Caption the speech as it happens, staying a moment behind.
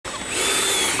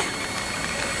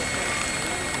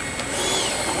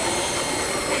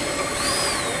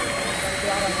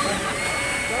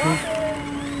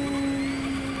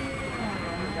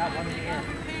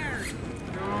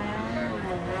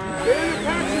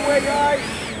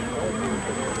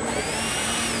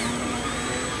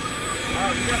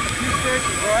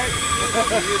stations, right?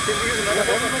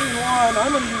 Everybody one.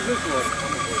 I'm going to use this one.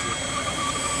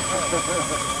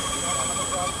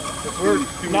 We're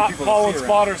not following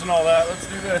spotters and all that. Let's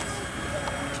do this.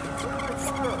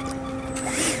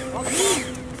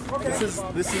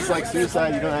 This is like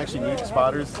suicide. You don't actually need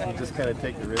spotters. You just kind of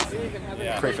take the risk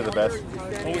and pray for the best.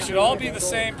 Well, we should all be the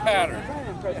same pattern.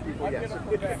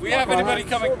 If we have anybody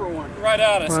coming right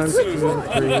at us, 1, 2,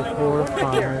 3, 4,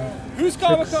 5, who's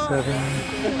 6, 7,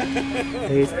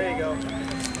 8. There you go.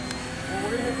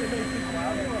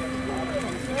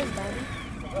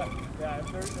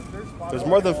 There's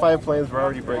more than 5 planes. We're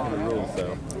already breaking the rules,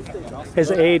 so.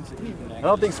 It's 8. I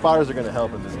don't think spotters are going to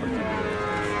help in this particular.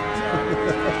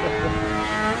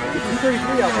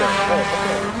 T-33 out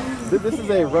there. This is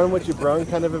a run what you brung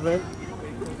kind of event.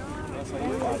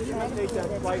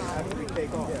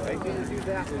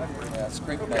 Yeah,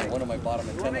 scraped one of my bottom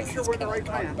antennas. Make sure we're in the right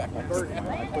plan. I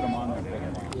put them on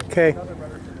there. Okay,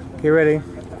 get ready.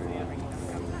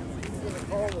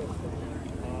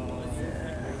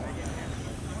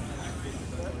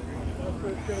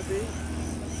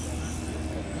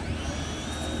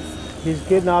 He's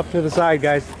getting off to the side,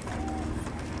 guys.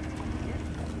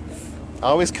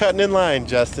 Always cutting in line,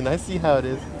 Justin. I see how it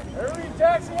is. Everybody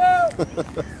taxi out!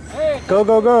 Hey, Go,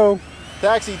 go, go.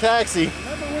 Taxi, taxi.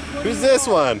 Who's this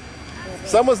one?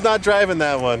 Someone's not driving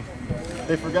that one.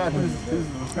 They forgot who's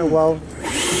Oh, well,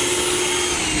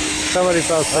 somebody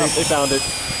fell asleep. Oh, they found it.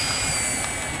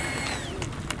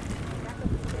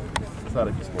 Thought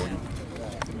it'd be sporty.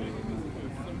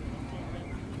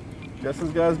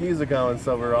 Justin's got his music on,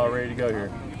 so we're all ready to go here.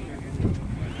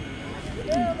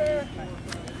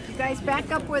 You guys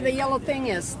back up where the yellow thing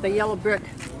is, the yellow brick.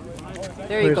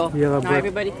 There you Where's go. the yellow Now brick?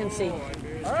 everybody can see.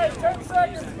 all right, 10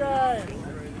 seconds, guys.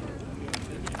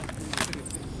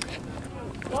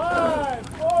 5,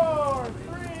 4,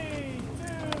 3,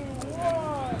 2,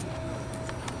 1.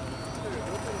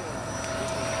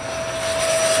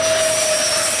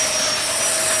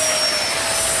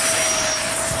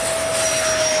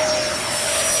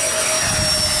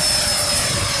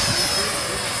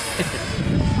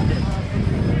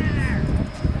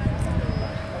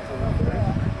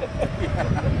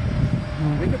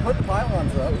 We can put the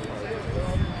pylons up.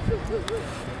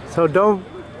 So don't,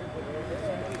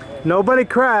 nobody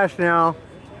crash now.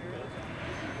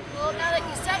 Well, now that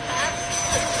you said that.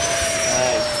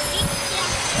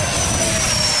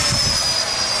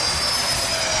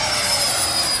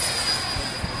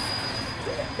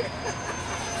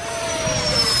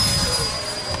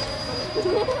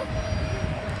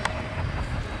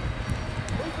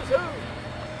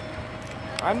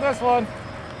 I'm this one.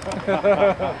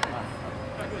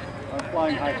 I'm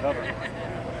flying high cover.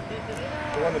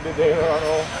 The one that did the aileron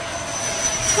roll.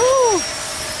 Woo!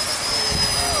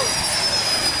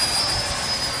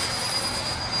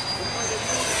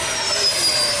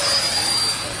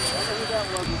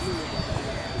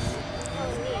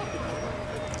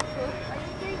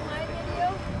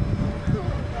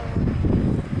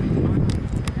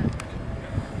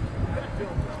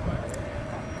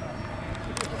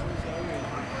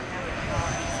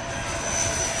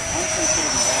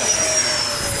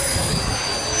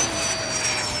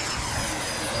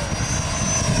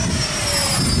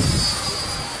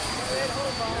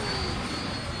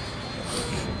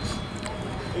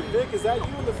 Hey, Vic, is that you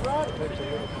in the front?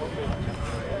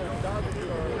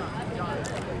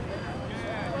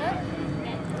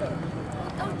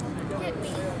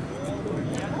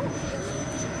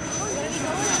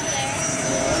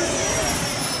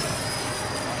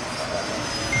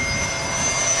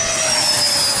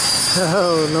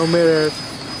 Oh, no midair.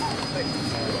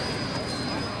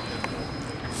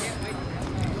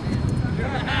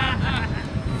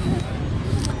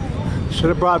 Should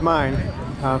have brought mine.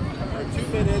 2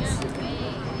 minutes.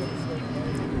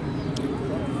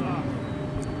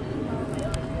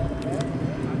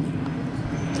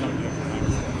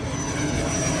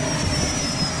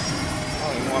 I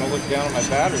don't even want to look down at my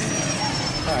battery.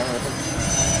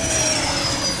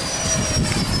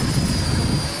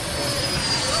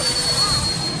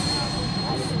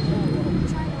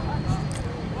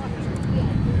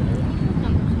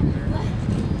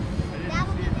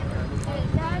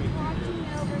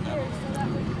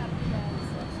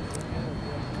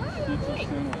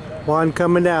 One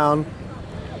coming down.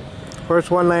 First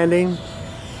one landing.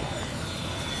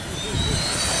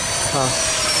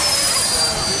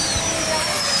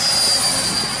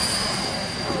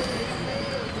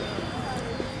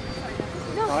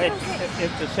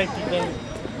 It's a safety thing,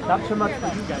 not so much for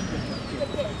you guys.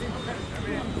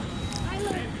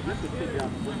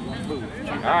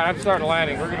 All right, I'm starting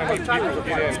landing. We're going to need people to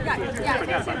get in.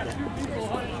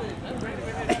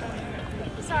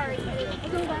 Sorry.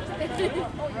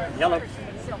 Yellow.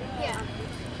 Yeah.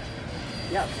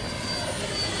 Yeah.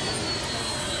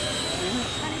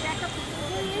 Honey, back up.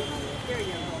 There you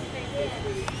go.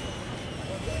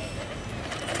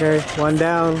 Okay, one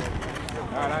down.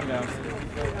 Alright, I'm down.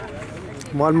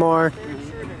 One more.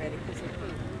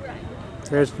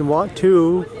 There's the one,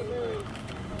 2,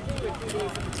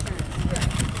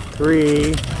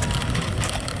 3.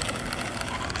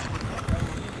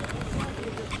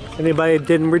 Anybody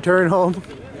didn't return home?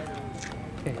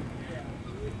 Okay.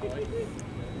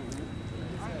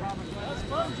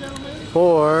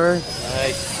 4.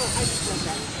 Nice.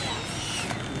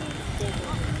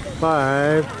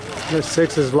 5. The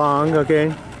 6 is long,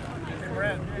 okay.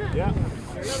 Yeah.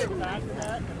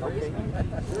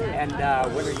 And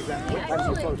when are you going? What time are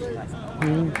you close tonight?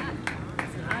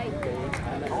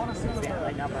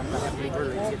 Right now, but I'm going to have to leave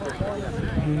early to get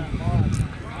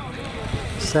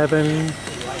there. 7.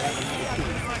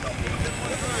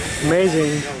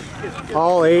 Amazing.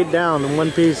 All 8 down in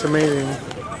one piece. Amazing.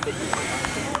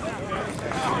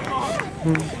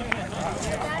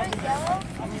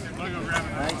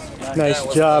 Nice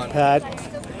job, Pat.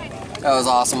 That was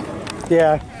awesome.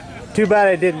 Yeah. Too bad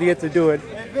I didn't get to do it.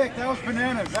 Hey Vic, that was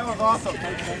bananas. That was awesome.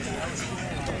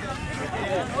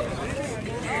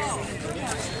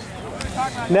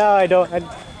 Now I don't.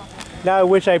 Now I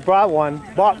wish I brought one.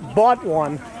 Bought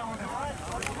one.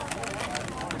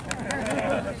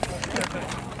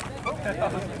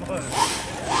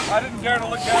 I didn't dare to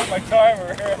look down at my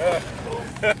timer.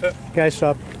 Guys,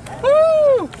 stop.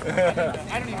 I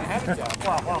don't even have a job.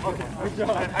 Wow, okay. Good job.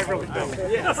 I really don't.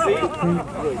 Yeah, see?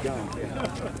 Really don't.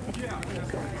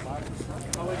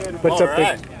 What's up,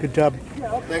 Vic? Good job.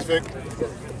 Thanks, Vic.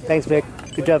 Thanks, Vic.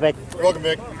 Good job, Vic. You're welcome,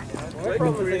 Vic.